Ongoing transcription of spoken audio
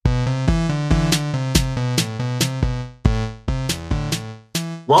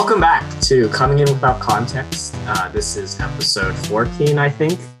Welcome back to Coming In Without Context. This is episode 14, I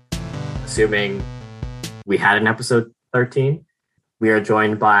think, assuming we had an episode 13. We are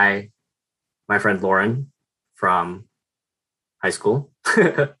joined by my friend Lauren from high school.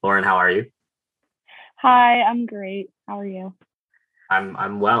 Lauren, how are you? Hi, I'm great. How are you?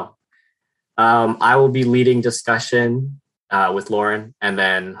 I'm well. I will be leading discussion with Lauren, and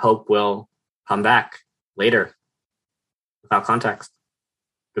then Hope will come back later without context.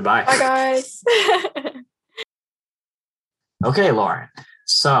 Goodbye. Bye, guys. Okay, Lauren.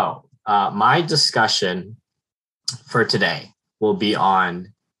 So my discussion for today will be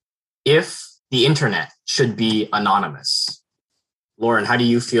on if the internet should be anonymous. Lauren, how do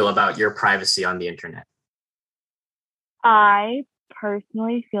you feel about your privacy on the internet? I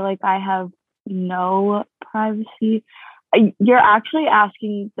personally feel like I have no privacy. You're actually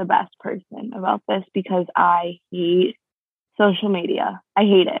asking the best person about this because I hate social media. I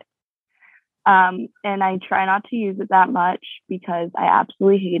hate it. And I try not to use it that much because I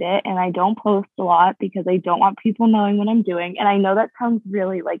absolutely hate it. And I don't post a lot because I don't want people knowing what I'm doing. And I know that sounds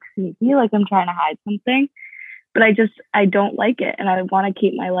really sneaky, like I'm trying to hide something, but I don't like it. And I want to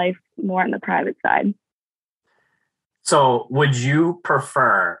keep my life more on the private side. So would you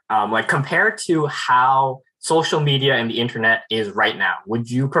prefer, compared to how social media and the internet is right now, would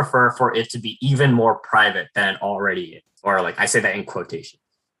you prefer for it to be even more private than it already is? Or I say that in quotation.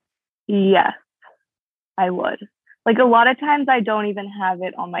 Yes, I would. A lot of times I don't even have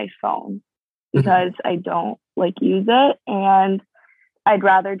it on my phone because I don't use it. And I'd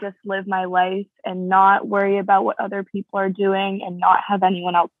rather just live my life and not worry about what other people are doing and not have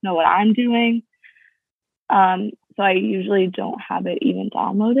anyone else know what I'm doing. So I usually don't have it even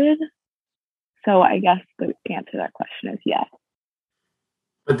downloaded. So I guess the answer to that question is yes.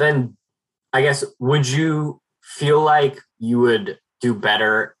 But then I guess, would you feel like you would do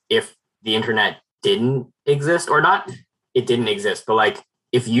better if the internet didn't exist? Or not it didn't exist, but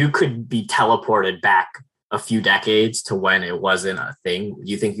if you could be teleported back a few decades to when it wasn't a thing,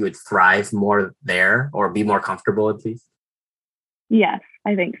 do you think you would thrive more there or be more comfortable at least? Yes,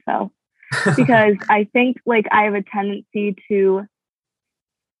 I think so. Because I think I have a tendency to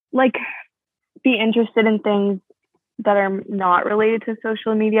be interested in things that are not related to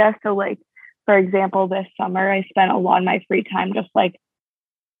social media. So for example, this summer I spent a lot of my free time just this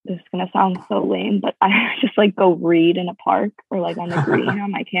is going to sound so lame, but I just go read in a park or on the green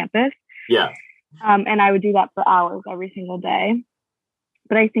on my campus. Yeah. And I would do that for hours every single day.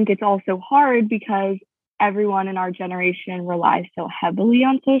 But I think it's also hard because everyone in our generation relies so heavily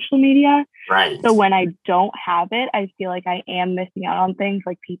on social media. Right. So when I don't have it, I feel like I am missing out on things.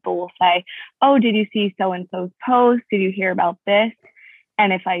 People will say, oh, did you see so-and-so's post? Did you hear about this?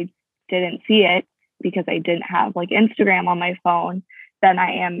 And if I didn't see it because I didn't have Instagram on my phone, then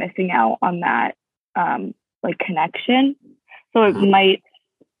I am missing out on that connection. So it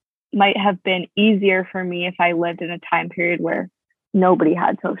might have been easier for me if I lived in a time period where nobody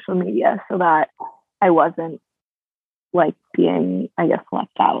had social media, so that I wasn't being, I guess,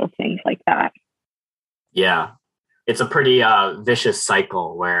 left out of things like that. Yeah. It's a pretty vicious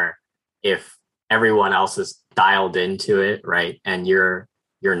cycle where if everyone else is dialed into it, right, and you're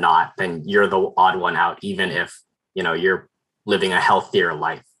not, then you're the odd one out, even if, you're living a healthier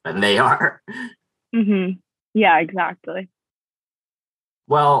life than they are. Mm-hmm. Yeah, exactly.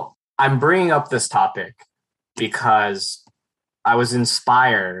 Well, I'm bringing up this topic because I was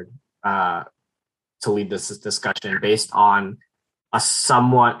inspired to lead this discussion based on a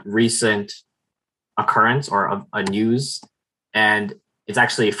somewhat recent occurrence or a news, and it's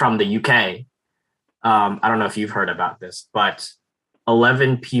actually from the UK. I don't know if you've heard about this, but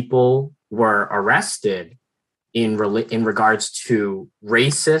 11 people were arrested in regards to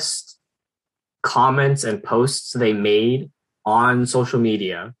racist comments and posts they made on social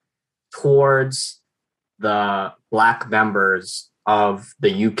media towards the Black members of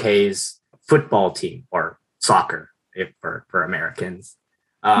the UK's football team, or soccer for Americans,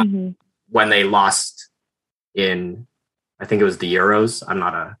 when they lost in, I think it was the Euros. I'm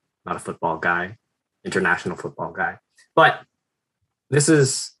not a football guy, international football guy, but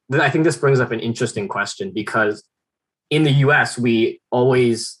I think this brings up an interesting question, because in the US, we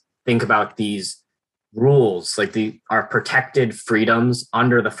always think about these rules, our protected freedoms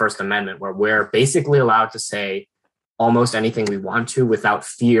under the First Amendment, where we're basically allowed to say almost anything we want to without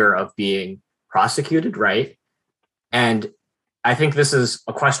fear of being prosecuted, right? And I think this is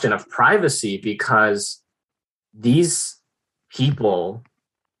a question of privacy, because these people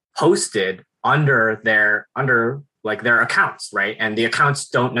posted under their accounts, right? And the accounts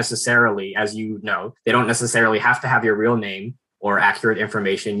don't necessarily, as you know, they don't necessarily have to have your real name. or accurate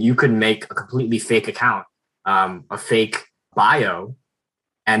information, you could make a completely fake account, a fake bio,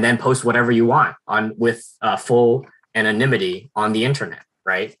 and then post whatever you want on with full anonymity on the internet,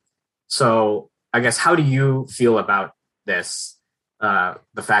 right? So I guess, how do you feel about this? The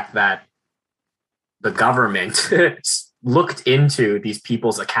fact that the government looked into these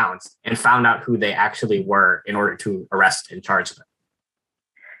people's accounts and found out who they actually were in order to arrest and charge them.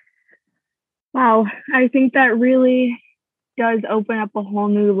 Wow, I think that really does open up a whole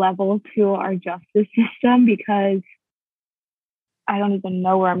new level to our justice system, because I don't even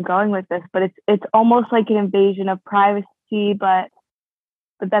know where I'm going with this, but it's almost like an invasion of privacy, but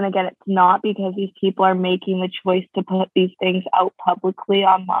then again, it's not, because these people are making the choice to put these things out publicly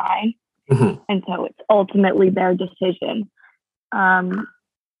online. Mm-hmm. And so it's ultimately their decision.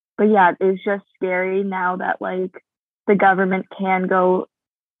 But yeah, it's just scary now that like the government can go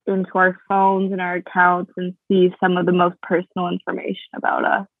into our phones and our accounts and see some of the most personal information about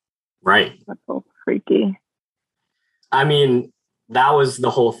us. Right. That's so freaky. I mean, that was the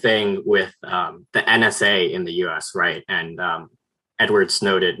whole thing with the NSA in the US, right? And Edward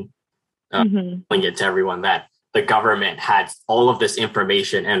Snowden telling it to everyone that the government had all of this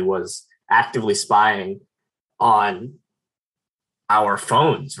information and was actively spying on our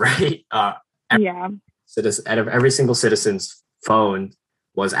phones, right? Every single citizen's phone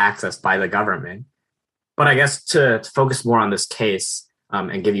was accessed by the government. But I guess to focus more on this case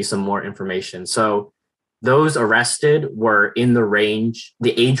and give you some more information. So those arrested were in the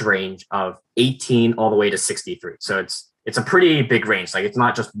age range of 18 all the way to 63. So it's a pretty big range. Like, it's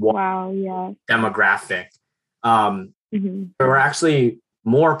not just one demographic. There were actually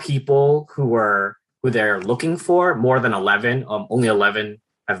more people who they're looking for, more than 11. Only 11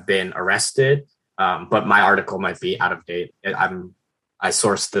 have been arrested. But my article might be out of date. I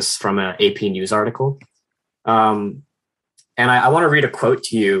sourced this from an AP News article. And I want to read a quote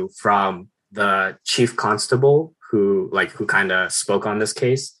to you from the chief constable who kind of spoke on this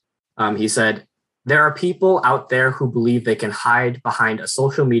case. He said, "There are people out there who believe they can hide behind a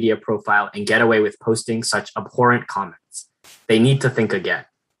social media profile and get away with posting such abhorrent comments. They need to think again."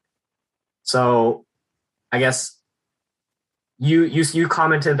 So I guess you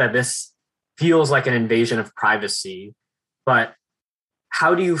commented that this feels like an invasion of privacy, but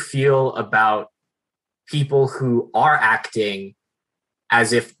how do you feel about people who are acting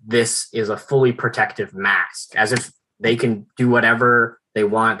as if this is a fully protective mask, as if they can do whatever they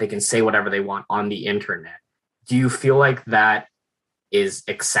want, they can say whatever they want on the internet? Do you feel like that is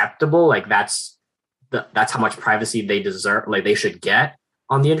acceptable? Like that's how much privacy they deserve, like they should get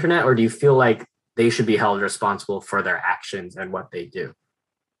on the internet? Or do you feel like they should be held responsible for their actions and what they do?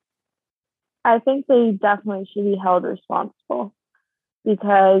 I think they definitely should be held responsible,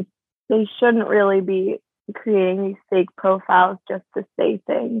 because they shouldn't really be creating these fake profiles just to say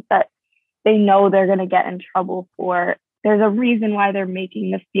things that they know they're going to get in trouble for. There's a reason why they're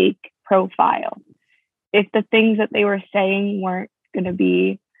making the fake profile. If the things that they were saying weren't going to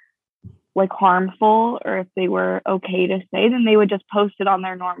be like harmful, or if they were okay to say, then they would just post it on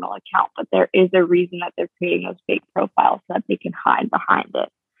their normal account. But there is a reason that they're creating those fake profiles, so that they can hide behind it.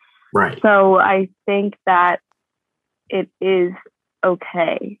 Right. So I think that it is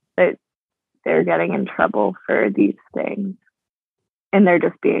okay that they're getting in trouble for these things, and they're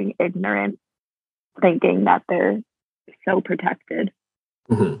just being ignorant, thinking that they're so protected.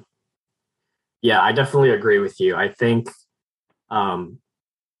 Mm-hmm. Yeah, I definitely agree with you. I think I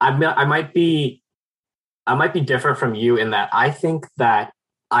might be different from you in that I think that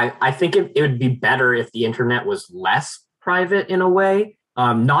I think it would be better if the internet was less private in a way.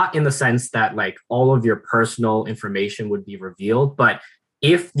 Not in the sense that like all of your personal information would be revealed, but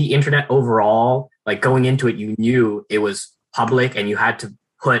if the internet overall, like going into it, you knew it was public and you had to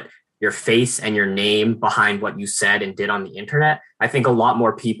put your face and your name behind what you said and did on the internet, I think a lot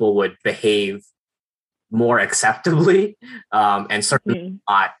more people would behave more acceptably, and certainly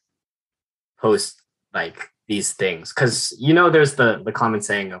not post like these things. Because, there's the common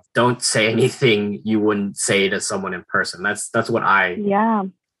saying of don't say anything you wouldn't say to someone in person. That's what I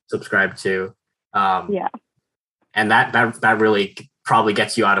subscribe to. And that really probably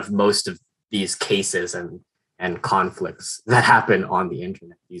gets you out of most of these cases and conflicts that happen on the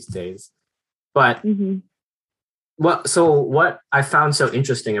internet these days. But what I found so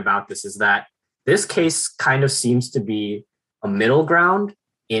interesting about this is that this case kind of seems to be a middle ground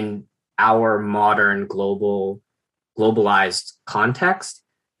in our modern globalized context.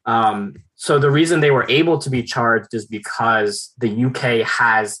 So the reason they were able to be charged is because the UK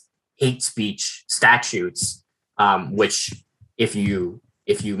has hate speech statutes, which if you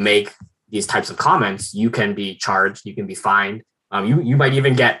make these types of comments, you can be charged, you can be fined, You might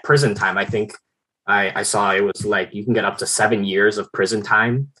even get prison time. I think I saw it was like you can get up to 7 years of prison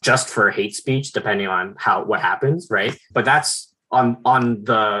time just for hate speech, depending on what happens, right? But that's on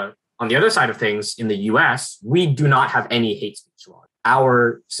the other side of things. In the U.S., we do not have any hate speech laws.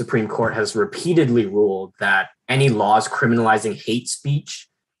 Our Supreme Court has repeatedly ruled that any laws criminalizing hate speech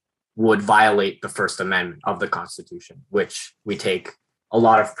would violate the First Amendment of the Constitution, which we take a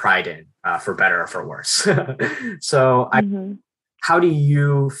lot of pride in, for better or for worse. So, how do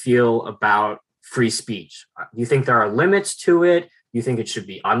you feel about free speech? Do you think there are limits to it? Do you think it should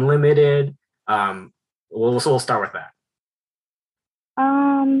be unlimited? We'll start with that.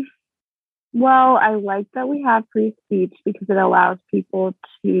 Well, I like that we have free speech because it allows people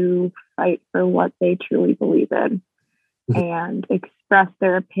to fight for what they truly believe in and express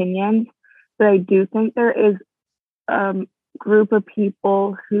their opinions. But I do think there is a group of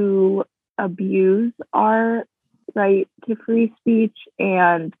people who abuse our right to free speech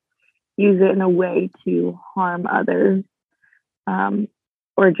and use it in a way to harm others,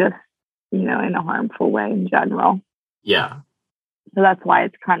 or just, in a harmful way in general. Yeah. So that's why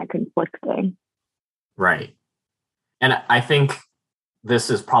it's kind of conflicting. Right. And I think this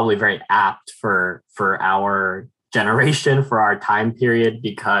is probably very apt for our generation, for our time period,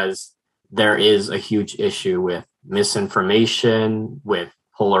 because there is a huge issue with misinformation, with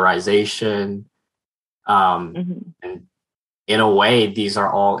polarization. And in a way, these are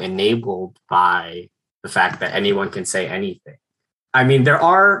all enabled by the fact that anyone can say anything. I mean, there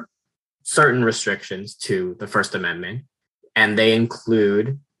are certain restrictions to the First Amendment, and they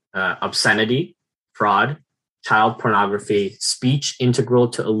include obscenity, fraud, child pornography, speech integral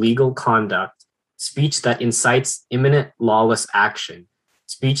to illegal conduct, speech that incites imminent lawless action,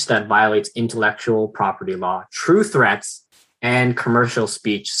 speech that violates intellectual property law, true threats, and commercial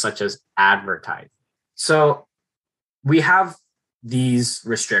speech such as advertising. So we have these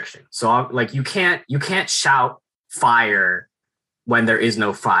restrictions. So like you can't shout fire when there is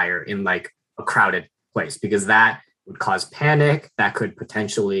no fire in like a crowded place, because that would cause panic, that could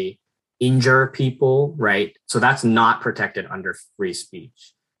potentially injure people, right? So that's not protected under free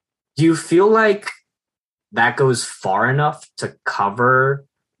speech. Do you feel like that goes far enough to cover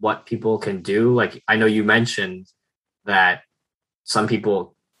what people can do? Like, I know you mentioned that some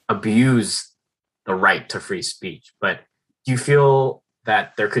people abuse the right to free speech, but do you feel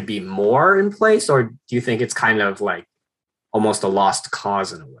that there could be more in place, or do you think it's kind of like almost a lost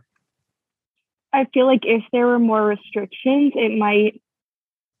cause in a way? I feel like if there were more restrictions, it might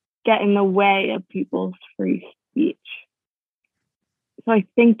get in the way of people's free speech. So I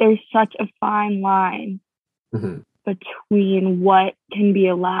think there's such a fine line between what can be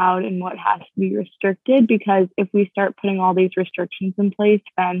allowed and what has to be restricted, because if we start putting all these restrictions in place,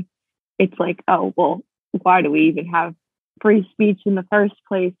 then it's like, oh, well, why do we even have free speech in the first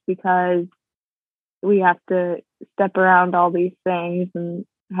place? Because we have to step around all these things and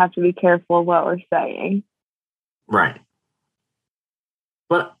have to be careful of what we're saying. Right.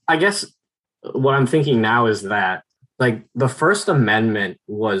 But I guess what I'm thinking now is that, like, the First Amendment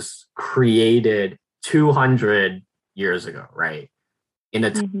was created 200 years ago, right? In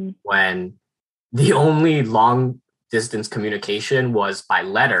a time when the only long distance communication was by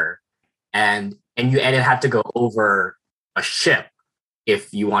letter, and it had to go over a ship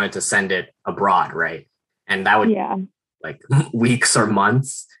if you wanted to send it abroad, right? And that would like weeks or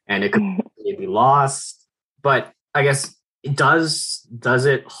months, and it could be lost. But I guess does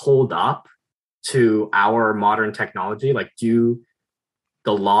it hold up to our modern technology? Like, do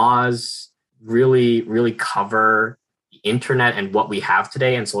the laws really cover the internet and what we have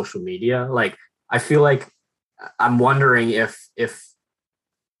today and social media? Like, I feel like I'm wondering if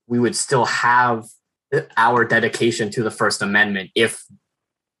we would still have our dedication to the First Amendment if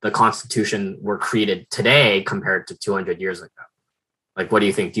the Constitution were created today compared to 200 years ago. Like, what do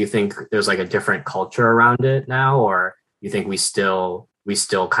you think? Do you think there's like a different culture around it now, or do you think we still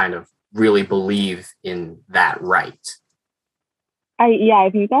kind of really believe in that right? I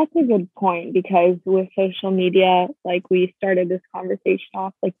think that's a good point, because with social media, like we started this conversation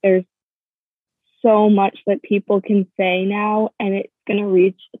off, like there's so much that people can say now, and it's going to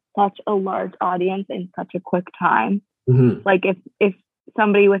reach such a large audience in such a quick time. Like if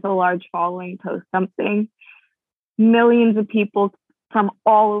somebody with a large following posts something, millions of people from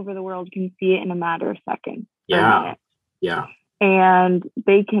all over the world can see it in a matter of seconds. Yeah. And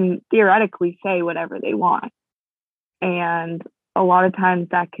they can theoretically say whatever they want. And a lot of times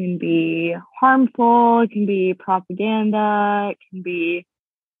that can be harmful. It can be propaganda. It can be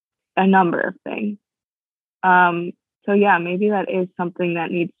a number of things. So yeah, maybe that is something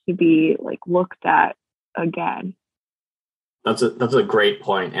that needs to be like looked at again. That's a great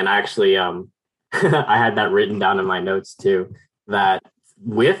point. And actually, I had that written down in my notes too, that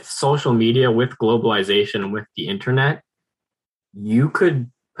with social media, with globalization, with the internet, you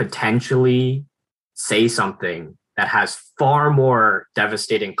could potentially say something that has far more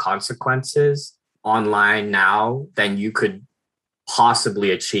devastating consequences online now than you could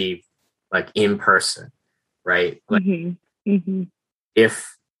possibly achieve like in person, right? Like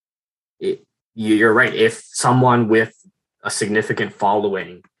if it, you're right, if someone with a significant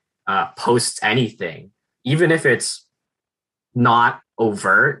following posts anything, even if it's not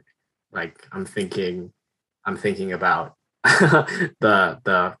overt, like I'm thinking about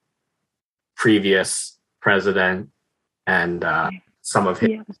the previous president and some of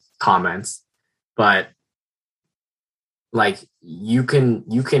his comments, but like you can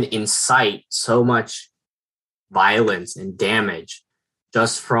incite so much violence and damage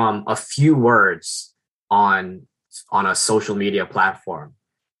just from a few words on a social media platform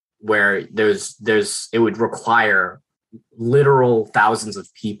where there's it would require literal thousands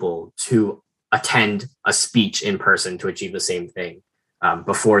of people to attend a speech in person to achieve the same thing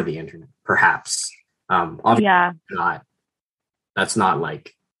before the internet, perhaps. Obviously not, that's not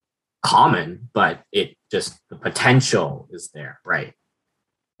like common, but it just the potential is there, right?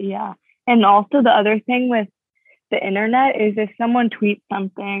 Yeah. And also the other thing with the internet is if someone tweets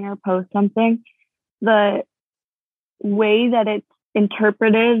something or posts something, the way that it's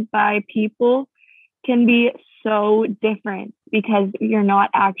interpreted by people can be so different because you're not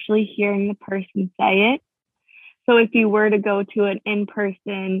actually hearing the person say it. So if you were to go to an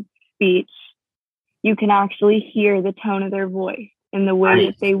in-person speech, you can actually hear the tone of their voice and the way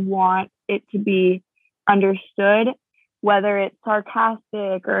that they want it to be understood, whether it's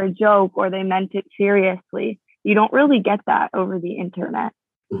sarcastic or a joke or they meant it seriously. You don't really get that over the internet.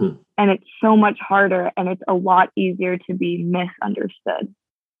 And it's so much harder and it's a lot easier to be misunderstood.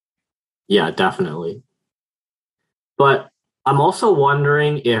 Yeah, definitely. But I'm also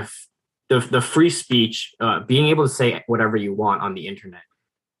wondering if the free speech, being able to say whatever you want on the internet,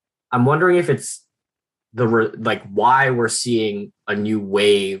 I'm wondering if it's like why we're seeing a new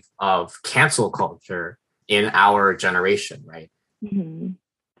wave of cancel culture in our generation, right?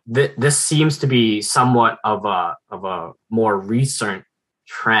 This seems to be somewhat of a more recent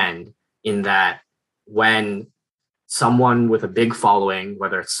trend in that when someone with a big following,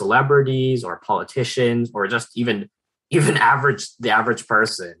 whether it's celebrities or politicians or just even the average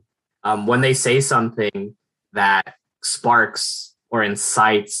person, when they say something that sparks or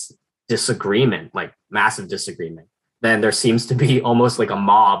incites disagreement, like massive disagreement, then there seems to be almost like a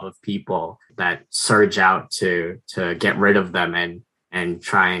mob of people that surge out to get rid of them and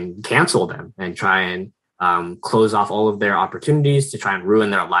try and cancel them and try and close off all of their opportunities to try and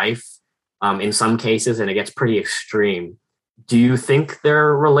ruin their life in some cases, and it gets pretty extreme. Do you think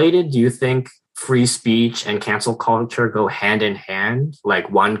they're related? Do you think free speech and cancel culture go hand in hand? Like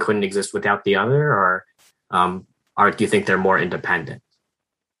one couldn't exist without the other, or do you think they're more independent?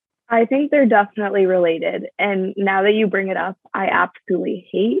 I think they're definitely related. And now that you bring it up, I absolutely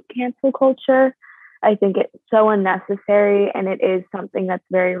hate cancel culture. I think it's so unnecessary and it is something that's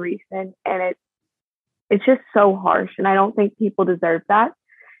very recent and it's just so harsh. And I don't think people deserve that.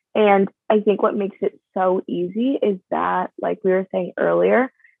 And I think what makes it so easy is that, like we were saying earlier,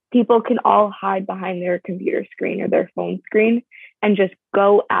 people can all hide behind their computer screen or their phone screen and just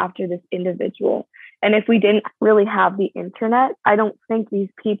go after this individual. And if we didn't really have the internet, I don't think these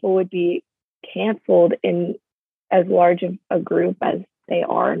people would be canceled in as large of a group as they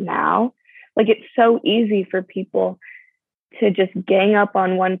are now. Like it's so easy for people to just gang up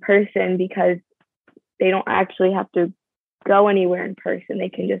on one person because they don't actually have to go anywhere in person. They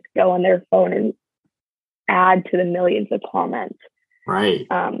can just go on their phone and add to the millions of comments. Right.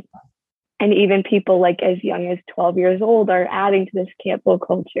 And even people like as young as 12 years old are adding to this cancel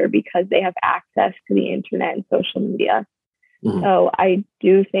culture because they have access to the internet and social media. So I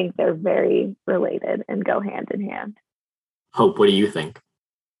do think they're very related and go hand in hand. Hope, what do you think?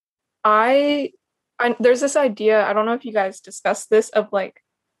 I there's this idea, I don't know if you guys discussed this, of like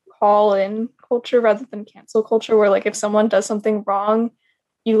call-in culture rather than cancel culture, where like if someone does something wrong,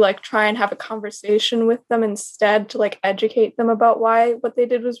 you like try and have a conversation with them instead to like educate them about why what they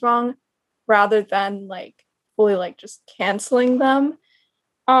did was wrong, rather than like fully like just canceling them,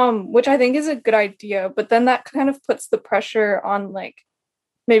 which I think is a good idea. But then that kind of puts the pressure on like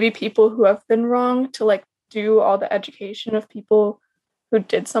maybe people who have been wrong to like do all the education of people who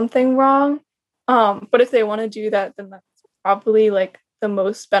did something wrong. But if they want to do that, then that's probably like the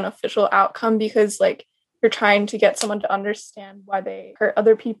most beneficial outcome, because like you're trying to get someone to understand why they hurt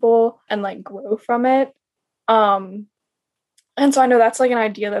other people and like grow from it. And so I know that's like an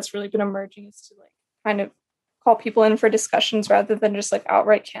idea that's really been emerging, is to like kind of call people in for discussions rather than just like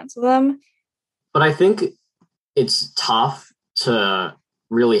outright cancel them. But I think it's tough to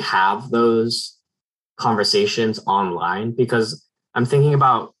really have those conversations online, because I'm thinking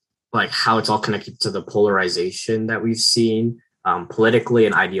about like how it's all connected to the polarization that we've seen politically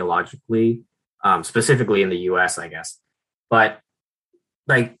and ideologically, specifically in the US, I guess. But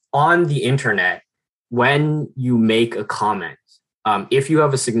like on the internet, when you make a comment, if you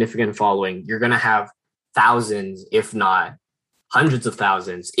have a significant following, you're going to have thousands, if not hundreds of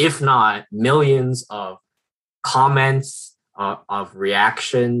thousands, if not millions of comments, of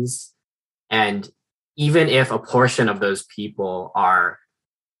reactions. And even if a portion of those people are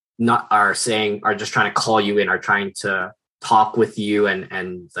just trying to call you in, are trying to talk with you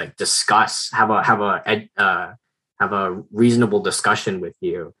and like discuss, have a reasonable discussion with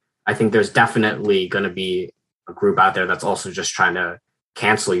you, I think there's definitely going to be a group out there that's also just trying to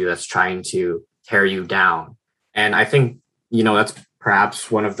cancel you, that's trying to tear you down. And I think, that's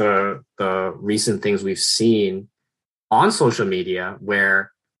perhaps one of the recent things we've seen on social media,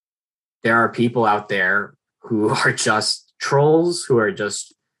 where there are people out there who are just trolls, who are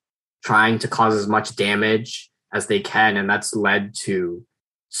just trying to cause as much damage as they can. And that's led to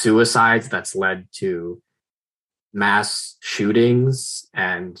suicides, that's led to mass shootings.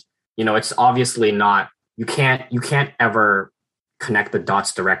 And, it's obviously not, you can't ever connect the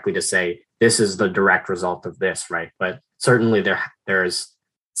dots directly to say this is the direct result of this, right? But certainly there's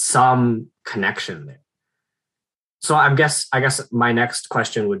some connection there. So I guess my next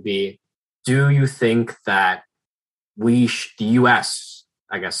question would be, do you think that the US,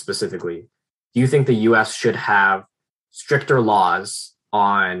 I guess specifically, do you think the US should have stricter laws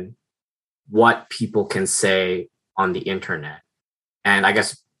on what people can say on the internet? And I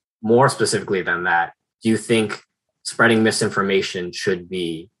guess more specifically than that, do you think spreading misinformation should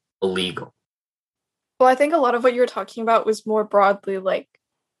be illegal? Well, I think a lot of what you were talking about was more broadly like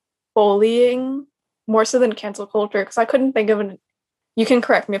bullying, more so than cancel culture, because I couldn't think of you can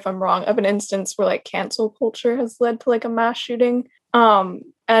correct me if I'm wrong, of an instance where like cancel culture has led to like a mass shooting.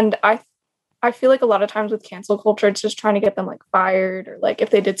 And I feel like a lot of times with cancel culture, it's just trying to get them like fired, or like if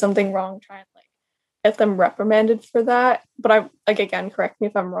they did something wrong, try and like get them reprimanded for that. But I like, again, correct me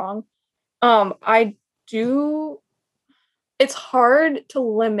if I'm wrong. It's hard to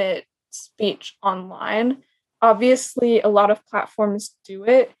limit speech online. Obviously, a lot of platforms do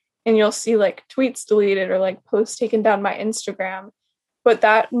it, and you'll see like tweets deleted or like posts taken down by Instagram. But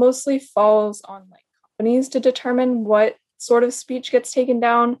that mostly falls on like companies to determine what sort of speech gets taken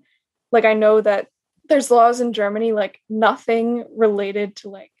down. Like I know that there's laws in Germany, like nothing related to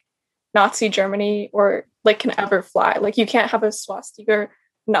like Nazi Germany or like can ever fly. Like you can't have a swastika or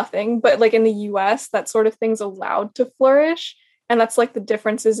nothing. But like in the US, that sort of thing's allowed to flourish. And that's like the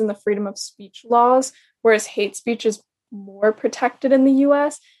differences in the freedom of speech laws, whereas hate speech is more protected in the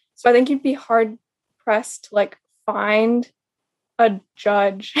US. So I think you'd be hard pressed to like find a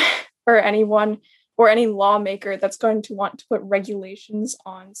judge or anyone or any lawmaker that's going to want to put regulations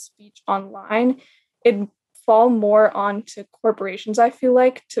on speech online. It'd fall more onto corporations, I feel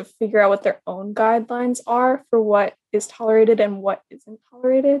like, to figure out what their own guidelines are for what is tolerated and what isn't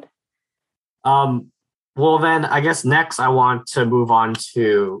tolerated. Well, then I guess next I want to move on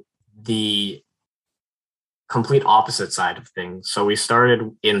to the complete opposite side of things. So we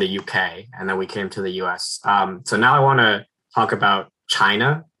started in the UK and then we came to the US. So now I want to talk about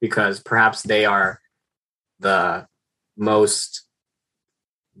China, because perhaps they are the most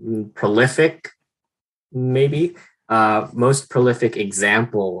prolific, most prolific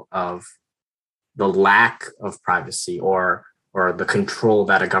example of the lack of privacy or the control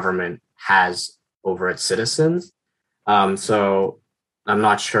that a government has over its citizens. So I'm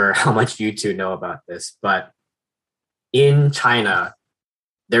not sure how much you two know about this, but in China,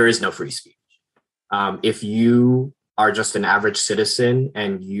 there is no free speech. If you are just an average citizen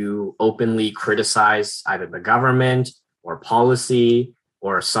and you openly criticize either the government or policy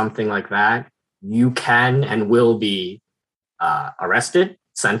or something like that, you can and will be arrested,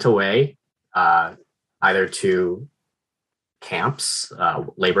 sent away, either to camps,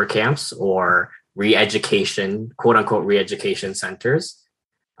 labor camps, or re-education, quote unquote, re-education centers.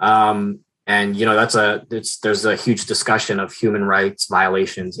 And, there's a huge discussion of human rights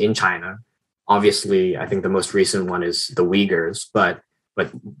violations in China. Obviously, I think the most recent one is the Uyghurs, but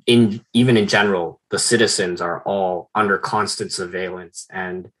even in general, the citizens are all under constant surveillance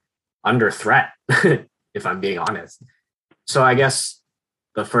and under threat, if I'm being honest. So I guess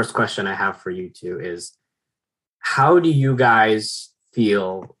the first question I have for you two is, how do you guys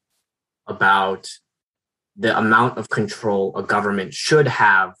feel about the amount of control a government should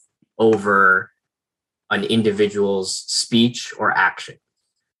have over an individual's speech or action.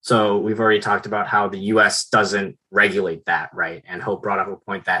 So we've already talked about how the US doesn't regulate that, right? And Hope brought up a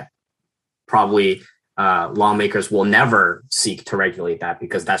point that probably lawmakers will never seek to regulate that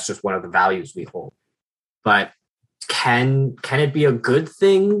because that's just one of the values we hold. But can it be a good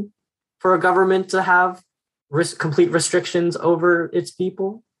thing for a government to have complete restrictions over its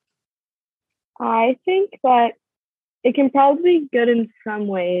people? I think that it can probably be good in some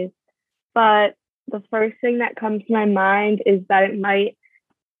ways, but the first thing that comes to my mind is that it might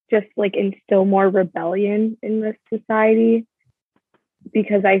just like instill more rebellion in this society,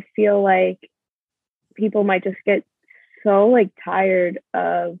 because I feel like people might just get so like tired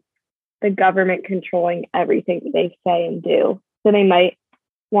of the government controlling everything they say and do. So they might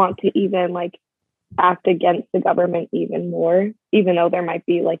want to even like act against the government even more, even though there might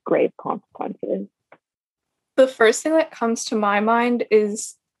be like grave consequences. The first thing that comes to my mind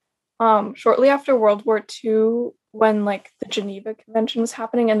is shortly after World War II, when like the Geneva Convention was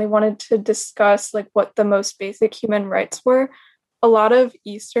happening and they wanted to discuss like what the most basic human rights were, a lot of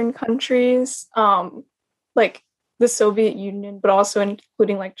Eastern countries, like the Soviet Union, but also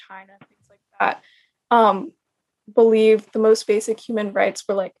including like China, things like that, believed the most basic human rights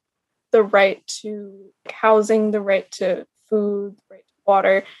were like the right to housing, the right to food, the right to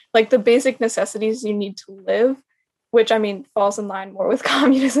water, like the basic necessities you need to live, which I mean falls in line more with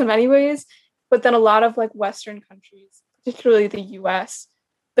communism anyways. But then a lot of like Western countries, particularly the US,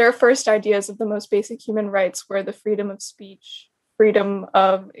 their first ideas of the most basic human rights were the freedom of speech, freedom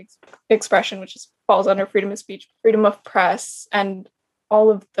of expression, which falls under freedom of speech, freedom of press, and all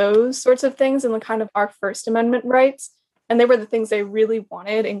of those sorts of things, and the kind of our First Amendment rights. And they were the things they really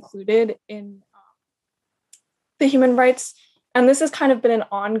wanted included in the human rights. And this has kind of been an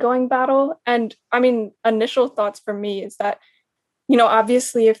ongoing battle. And I mean, initial thoughts for me is that, you know,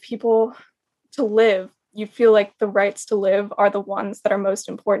 obviously if people to live, you feel like the rights to live are the ones that are most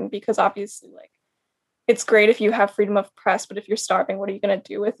important, because obviously like it's great if you have freedom of press, but if you're starving, what are you going to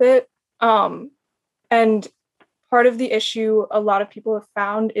do with it? And part of the issue a lot of people have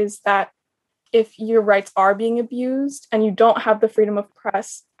found is that if your rights are being abused and you don't have the freedom of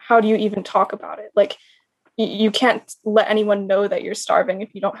press, how do you even talk about it? Like you can't let anyone know that you're starving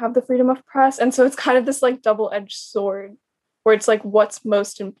if you don't have the freedom of press. And so it's kind of this like double-edged sword where it's like what's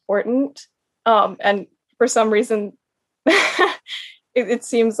most important. And for some reason, it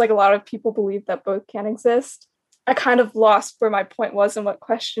seems like a lot of people believe that both can exist. I kind of lost where my point was and what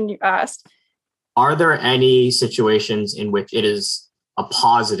question you asked. Are there any situations in which it is a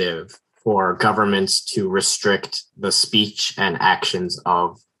positive for governments to restrict the speech and actions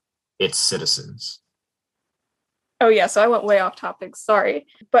of its citizens? Oh yeah, so I went way off topic, sorry.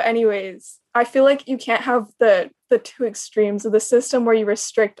 But anyways, I feel like you can't have the two extremes of the system where you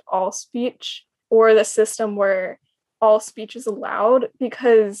restrict all speech or the system where all speech is allowed,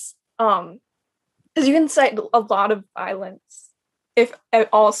 because you can cite a lot of violence if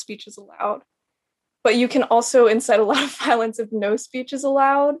all speech is allowed. But you can also incite a lot of violence if no speech is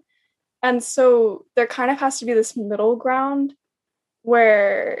allowed. And so there kind of has to be this middle ground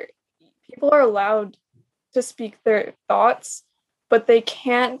where people are allowed to speak their thoughts, but they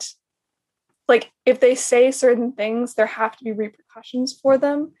can't, like, if they say certain things, there have to be repercussions for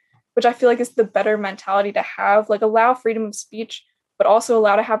them, which I feel like is the better mentality to have. Like, allow freedom of speech, but also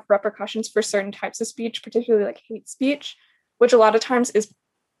allow to have repercussions for certain types of speech, particularly like hate speech, which a lot of times is,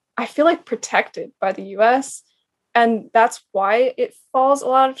 I feel like, protected by the US. And that's why it falls a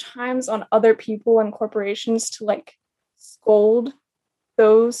lot of times on other people and corporations to like scold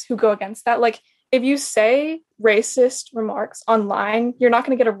those who go against that. Like, if you say racist remarks online, you're not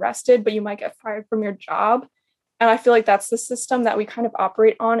going to get arrested, but you might get fired from your job. And I feel like that's the system that we kind of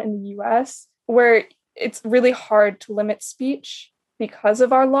operate on in the US, where it's really hard to limit speech because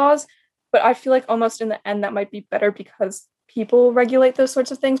of our laws. But I feel like almost in the end, that might be better because people regulate those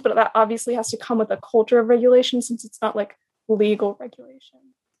sorts of things. But that obviously has to come with a culture of regulation, since it's not like legal regulation.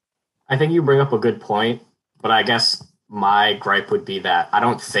 I think you bring up a good point, but I guess my gripe would be that I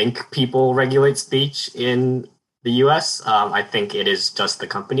don't think people regulate speech in the US. I think it is just the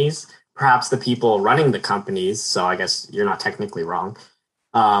companies, perhaps the people running the companies. So I guess you're not technically wrong.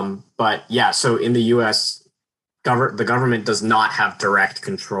 But yeah, so in the US, the government does not have direct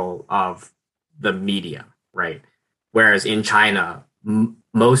control of the media, right? Whereas in China,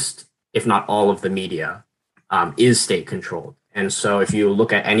 most, if not all of the media is state controlled. And so if you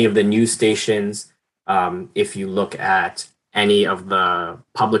look at any of the news stations, if you look at any of the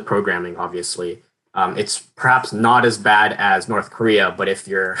public programming, obviously, It's perhaps not as bad as North Korea, but if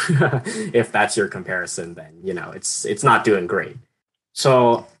you're if that's your comparison, then it's not doing great.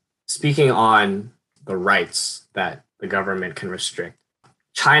 So speaking on the rights that the government can restrict,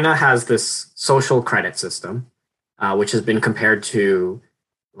 China has this social credit system, which has been compared to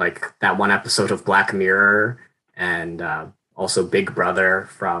like that one episode of Black Mirror and also Big Brother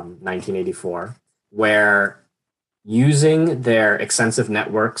from 1984, where using their extensive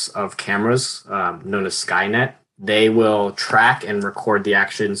networks of cameras, known as Skynet, they will track and record the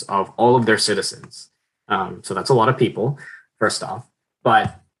actions of all of their citizens. So that's a lot of people, first off.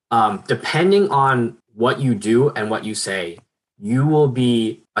 But depending on what you do and what you say, you will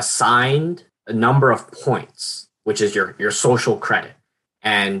be assigned a number of points, which is your social credit.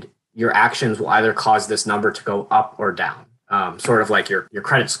 And your actions will either cause this number to go up or down, sort of like your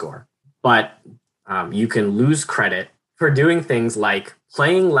credit score. But you can lose credit for doing things like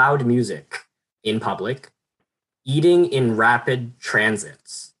playing loud music in public, eating in rapid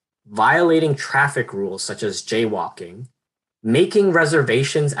transits, violating traffic rules such as jaywalking, making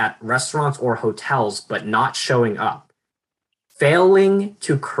reservations at restaurants or hotels but not showing up, failing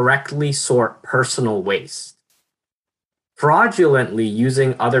to correctly sort personal waste, fraudulently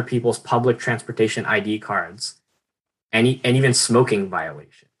using other people's public transportation ID cards, and even smoking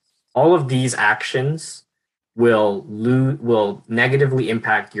violations. All of these actions will negatively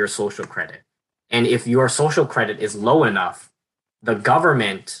impact your social credit. And if your social credit is low enough, the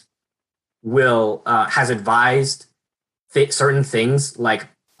government has advised certain things like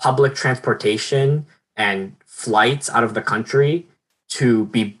public transportation and flights out of the country to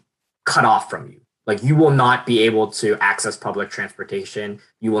be cut off from you. Like, you will not be able to access public transportation.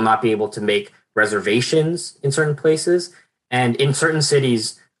 You will not be able to make reservations in certain places. And in certain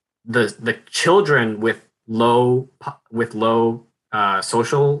cities, the children with low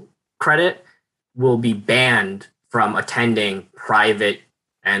social credit will be banned from attending private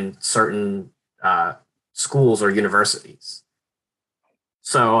and certain schools or universities.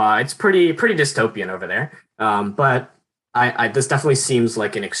 So it's pretty dystopian over there. But this definitely seems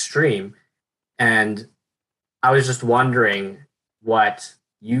like an extreme. And I was just wondering what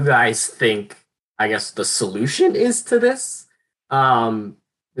you guys think, I guess, the solution is to this.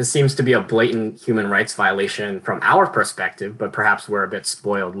 This seems to be a blatant human rights violation from our perspective, but perhaps we're a bit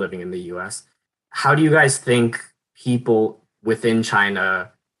spoiled living in the US. How do you guys think people within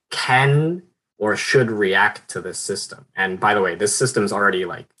China can or should react to this system? And by the way, this system is already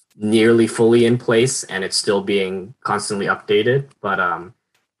like nearly fully in place and it's still being constantly updated. But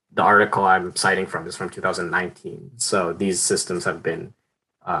the article I'm citing from is from 2019. So these systems have been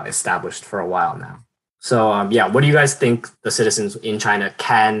established for a while now. So what do you guys think the citizens in China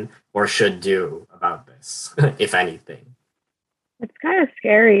can or should do about this, if anything? It's kind of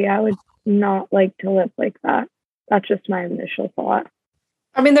scary. I would not like to live like that. That's just my initial thought.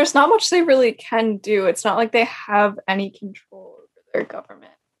 I mean, there's not much they really can do. It's not like they have any control over their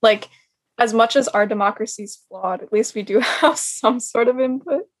government. Like, as much as our democracy is flawed, at least we do have some sort of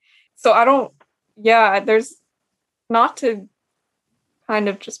input. So there's not to kind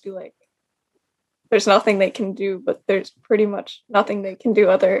of just be like, there's nothing they can do, but there's pretty much nothing they can do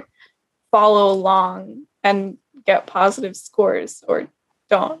other follow along and get positive scores, or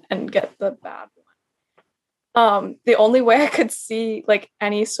don't and get the bad one. The only way I could see like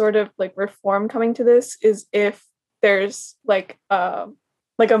any sort of like reform coming to this is if there's like a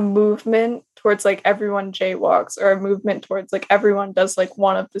movement towards like everyone jaywalks, or a movement towards like everyone does like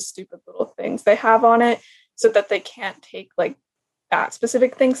one of the stupid little things they have on it, so that they can't take like that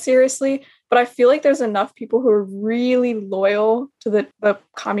specific thing seriously. But I feel like there's enough people who are really loyal to the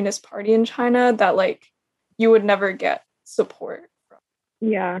Communist Party in China that like you would never get support from.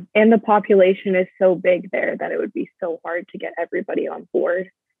 Yeah, and the population is so big there that it would be so hard to get everybody on board.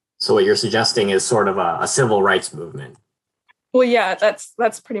 So what you're suggesting is sort of a civil rights movement. Well, yeah,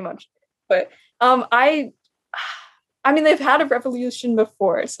 that's pretty much it. But I mean, they've had a revolution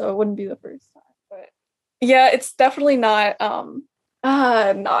before, so it wouldn't be the first time. But yeah, it's definitely not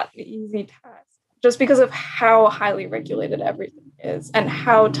an easy task, just because of how highly regulated everything is and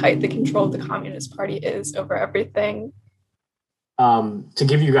how tight the control of the Communist Party is over everything. To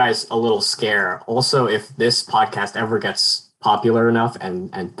give you guys a little scare, also, if this podcast ever gets popular enough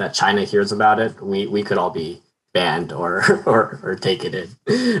and that China hears about it, we could all be banned or taken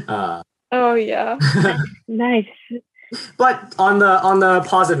in. Oh yeah. Nice. But on the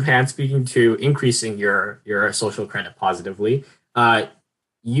positive hand, speaking to increasing your social credit positively,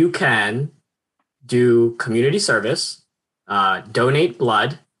 you can do community service, donate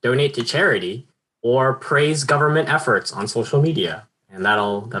blood, donate to charity, or praise government efforts on social media. and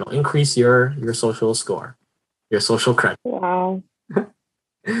that'll increase your social score, your social credit. Wow.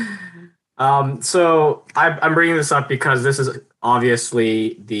 So I'm bringing this up because this is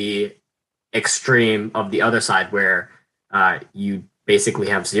obviously the extreme of the other side where you basically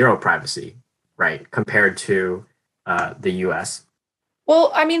have zero privacy, right, compared to the US.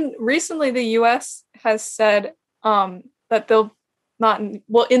 Well, I mean, recently the US has said that they'll not,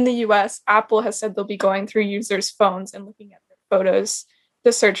 well, in the US, Apple has said they'll be going through users' phones and looking at their photos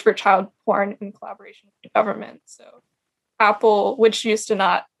to search for child porn in collaboration with the government. So Apple, which used to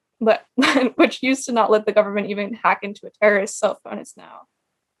not let the government even hack into a terrorist cell phone, is now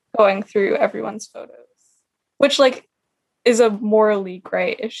going through everyone's photos, which like is a morally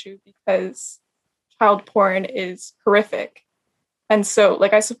gray issue because child porn is horrific. And so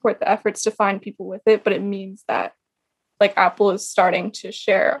like I support the efforts to find people with it, but it means that like Apple is starting to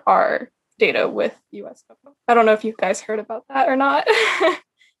share our data with US government. I don't know if you guys heard about that or not.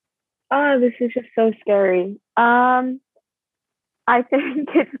 Oh, this is just so scary. I think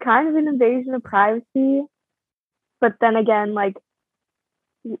it's kind of an invasion of privacy, but then again, like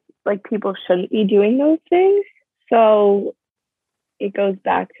people shouldn't be doing those things. So it goes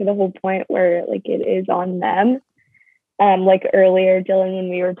back to the whole point where like it is on them. Like earlier, Dylan, when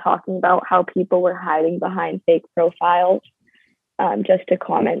we were talking about how people were hiding behind fake profiles just to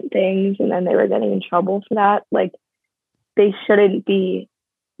comment things, and then they were getting in trouble for that. Like they shouldn't be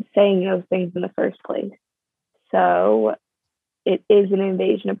saying those things in the first place. So it is an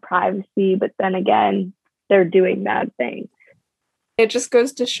invasion of privacy, but then again, they're doing bad things. It just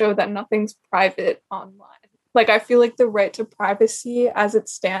goes to show that nothing's private online. Like, I feel like the right to privacy as it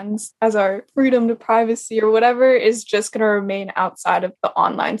stands, as our freedom to privacy or whatever, is just going to remain outside of the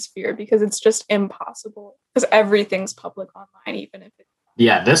online sphere because it's just impossible because everything's public online, even if it's...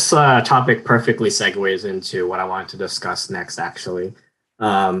 Yeah, this topic perfectly segues into what I wanted to discuss next, actually.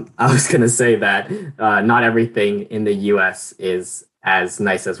 I was going to say that not everything in the US is as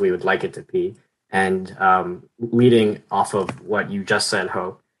nice as we would like it to be. And leading off of what you just said,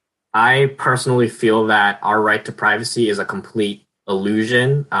 Hope, I personally feel that our right to privacy is a complete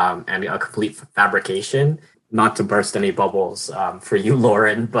illusion and a complete fabrication. Not to burst any bubbles for you,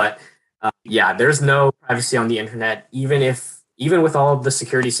 Lauren, but yeah, there's no privacy on the internet, even with all of the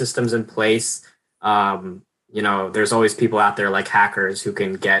security systems in place. There's always people out there like hackers who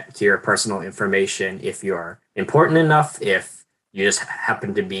can get to your personal information if you're important enough, if you just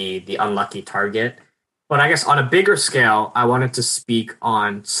happen to be the unlucky target. But I guess on a bigger scale, I wanted to speak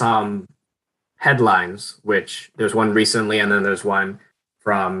on some headlines, which there's one recently and then there's one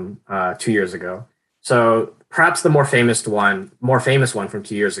from 2 years ago. So perhaps the more famous one from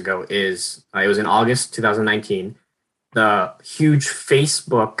 2 years ago is, it was in August 2019, the huge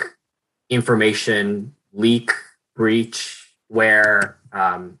Facebook information leak breach where,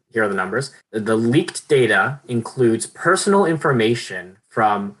 here are the numbers. The leaked data includes personal information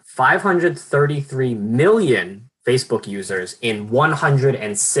from 533 million Facebook users in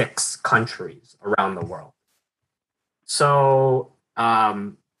 106 countries around the world. So,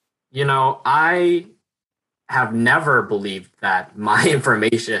 I have never believed that my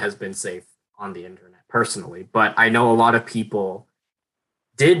information has been safe on the internet personally, but I know a lot of people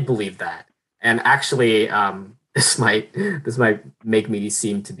did believe that. And actually, this might make me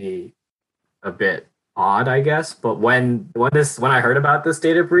seem to be a bit odd, I guess. But when I heard about this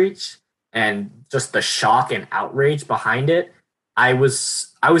data breach and just the shock and outrage behind it, I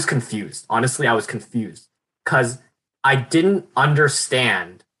was confused. Honestly, I was confused because I didn't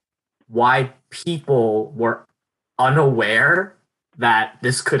understand why people were unaware that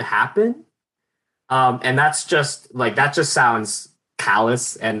this could happen. And that just sounds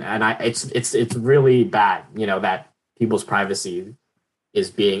callous and it's really bad, that people's privacy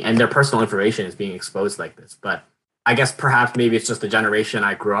is being, and their personal information is being exposed like this. But I guess perhaps maybe it's just the generation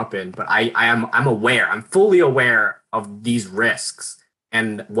I grew up in, but I'm fully aware of these risks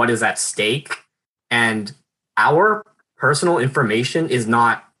and what is at stake. And our personal information is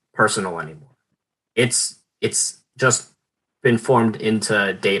not personal anymore. It's just been formed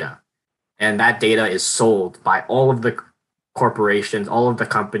into data. And that data is sold by all of the corporations, all of the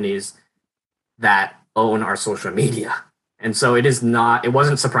companies that own our social media. And so it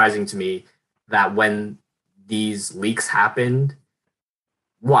wasn't surprising to me that when these leaks happened,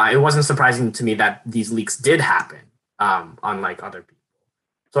 it wasn't surprising to me that these leaks did happen, unlike other people.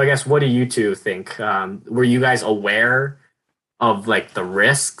 So I guess, what do you two think? Were you guys aware of like the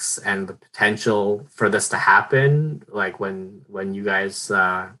risks and the potential for this to happen? Like when you guys,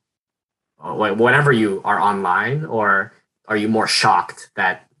 whenever you are online, or are you more shocked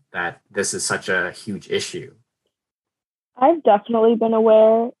that this is such a huge issue? I've definitely been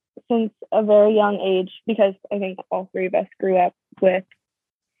aware since a very young age because I think all three of us grew up with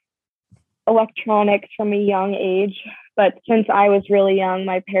electronics from a young age. But since I was really young,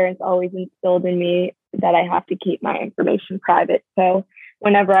 my parents always instilled in me that I have to keep my information private. So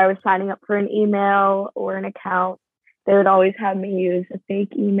whenever I was signing up for an email or an account, they would always have me use a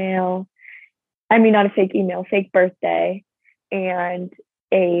fake email. I mean, not a fake email, fake birthday, and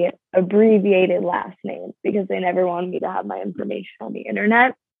a abbreviated last name because they never wanted me to have my information on the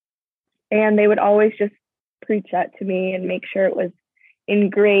internet. And they would always just preach that to me and make sure it was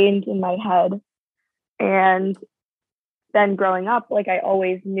ingrained in my head. And then growing up, like I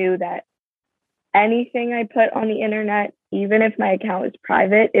always knew that anything I put on the internet, even if my account is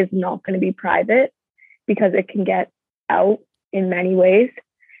private, is not going to be private because it can get out in many ways.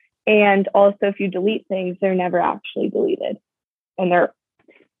 And also, if you delete things, they're never actually deleted and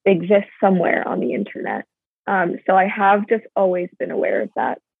they exist somewhere on the internet. So I have just always been aware of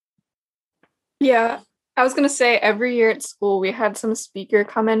that. Yeah, I was going to say every year at school, we had some speaker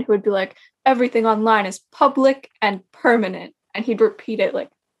come in who would be like, everything online is public and permanent. And he'd repeat it like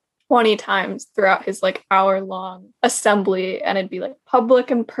 20 times throughout his like hour-long assembly. And it'd be like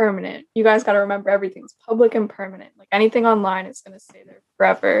public and permanent. You guys got to remember everything's public and permanent. Like anything online is going to stay there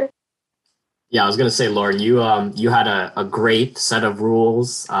forever. Yeah, I was gonna say, Lauren, you had a great set of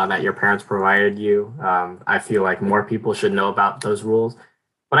rules that your parents provided you. I feel like more people should know about those rules,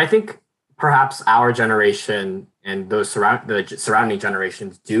 but I think perhaps our generation and the surrounding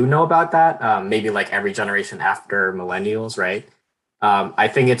generations do know about that. Maybe like every generation after millennials, right? I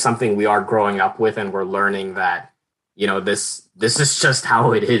think it's something we are growing up with, and we're learning that this is just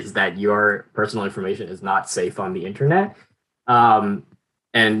how it is. That your personal information is not safe on the internet.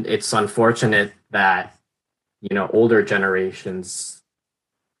 And it's unfortunate that, older generations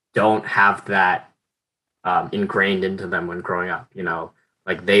don't have that ingrained into them when growing up,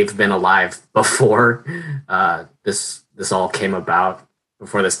 like they've been alive before this all came about,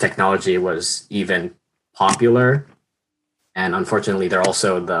 before this technology was even popular. And unfortunately, they're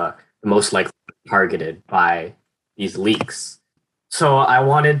also the most likely targeted by these leaks. So I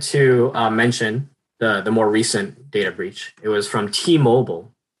wanted to mention the more recent data breach. It was from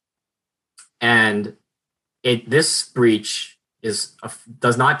T-Mobile, and this breach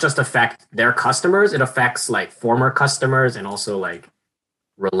does not just affect their customers; it affects like former customers and also like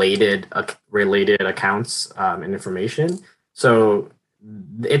related accounts and information. So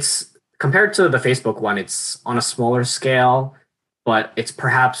it's compared to the Facebook one, it's on a smaller scale, but it's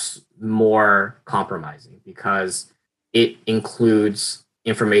perhaps more compromising because it includes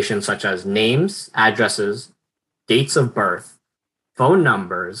information such as names, addresses, dates of birth, phone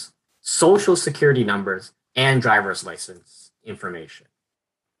numbers, social security numbers, and driver's license information.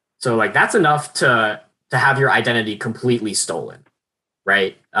 So like that's enough to have your identity completely stolen,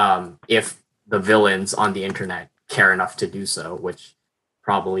 right? If the villains on the internet care enough to do so, which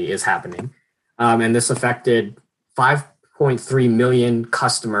probably is happening. And this affected 5.3 million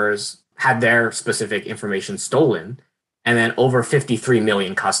customers had their specific information stolen. And then over 53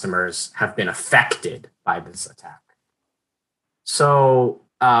 million customers have been affected by this attack. So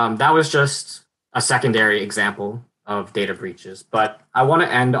that was just a secondary example of data breaches. But I want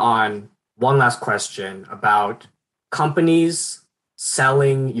to end on one last question about companies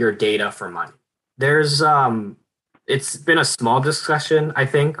selling your data for money. There's it's been a small discussion, I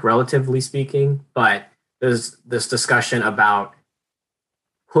think, relatively speaking, but there's this discussion about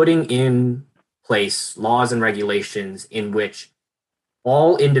putting in place laws and regulations in which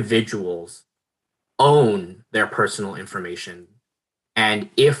all individuals own their personal information. And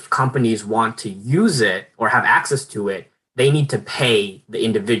if companies want to use it or have access to it, they need to pay the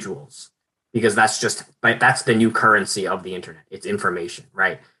individuals because that's the new currency of the internet. It's information,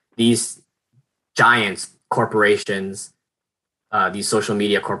 right? These giants, corporations, these social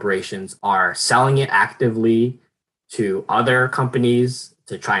media corporations are selling it actively to other companies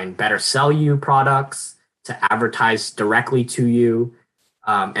to try and better sell you products, to advertise directly to you.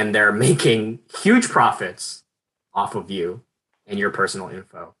 And they're making huge profits off of you and your personal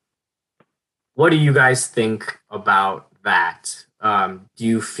info. What do you guys think about that? Do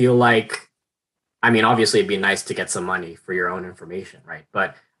you feel like, I mean, obviously it'd be nice to get some money for your own information, right?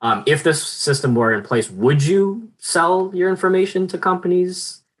 But if this system were in place, would you sell your information to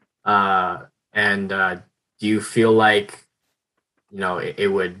companies? And do you feel like,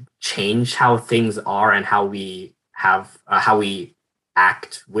 it would change how things are and how we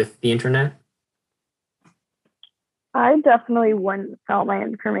act with the internet? I definitely wouldn't sell my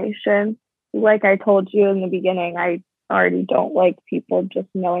information. Like I told you in the beginning, I already don't like people just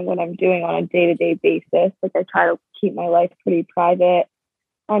knowing what I'm doing on a day-to-day basis. Like I try to keep my life pretty private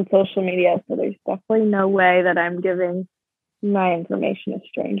on social media. So there's definitely no way that I'm giving my information to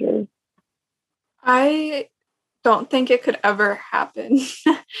strangers. I don't think it could ever happen.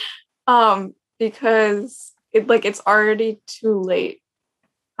 Because it's already too late.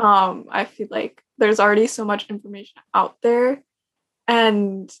 I feel like there's already so much information out there,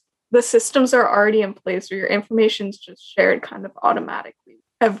 and the systems are already in place where your information's just shared kind of automatically.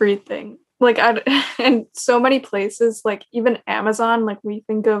 Everything. And so many places, like even Amazon, like we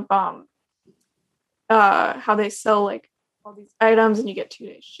think of how they sell like all these items and you get 2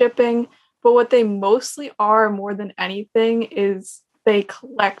 days shipping. But what they mostly are more than anything is they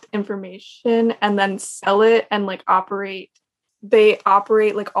collect information and then sell it and they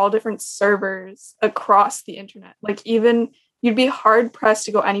operate like all different servers across the internet. Like even you'd be hard pressed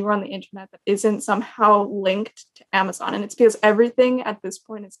to go anywhere on the internet that isn't somehow linked to Amazon. And it's because everything at this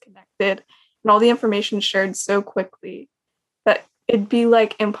point is connected and all the information shared so quickly that it'd be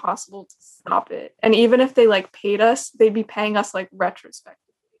like impossible to stop it. And even if they like paid us, they'd be paying us like retrospectively.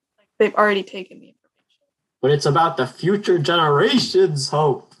 Like they've already taken the information. But it's about the future generations,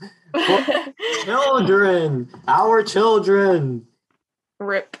 Hope. Children, our children.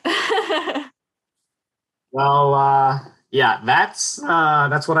 Rip. Well, yeah, that's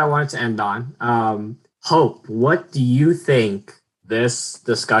what I wanted to end on. Hope, what do you think this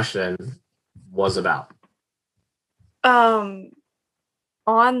discussion was about?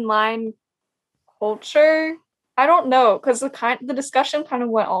 Online culture. I don't know, because the discussion kind of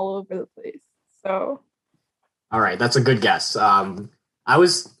went all over the place. So. All right, that's a good guess. I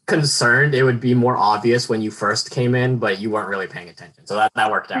was concerned it would be more obvious when you first came in, but you weren't really paying attention, so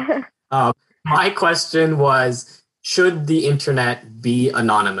that worked out. My question was, should the internet be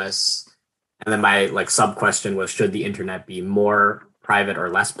anonymous? And then my sub question was, should the internet be more private or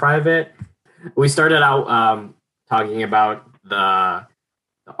less private? We started out talking about the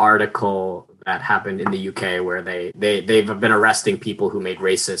article that happened in the UK where they've been arresting people who made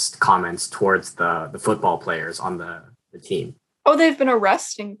racist comments towards the football players on the team. Oh, they've been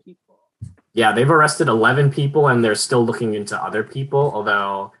arresting people. Yeah, they've arrested 11 people and they're still looking into other people,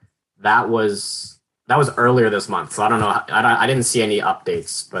 although that was earlier this month. So I don't know. I didn't see any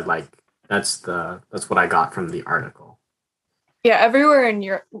updates, but that's what I got from the article. Yeah, everywhere in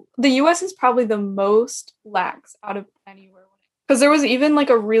Europe, the US is probably the most lax out of anywhere. Because there was even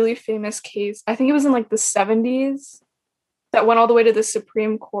a really famous case, I think it was in the 70s, that went all the way to the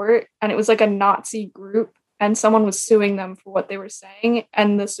Supreme Court, and it was a Nazi group, and someone was suing them for what they were saying,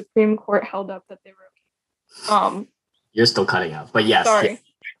 and the Supreme Court held up that they were okay. You're still cutting out, but yes. Sorry.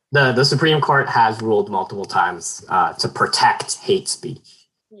 The Supreme Court has ruled multiple times to protect hate speech.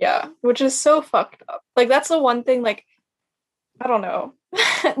 Yeah, which is so fucked up. That's the one thing, I don't know.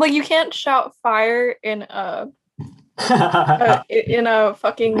 You can't shout fire in a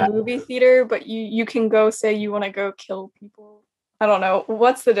fucking movie theater, but you can go say you want to go kill people. I don't know.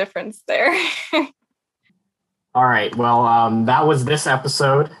 What's the difference there? All right. Well, that was this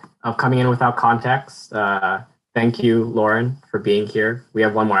episode of Coming In Without Context. Thank you, Lauren, for being here. We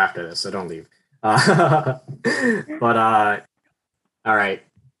have one more after this, so don't leave. But all right.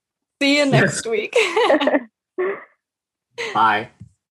 See you next week. Bye.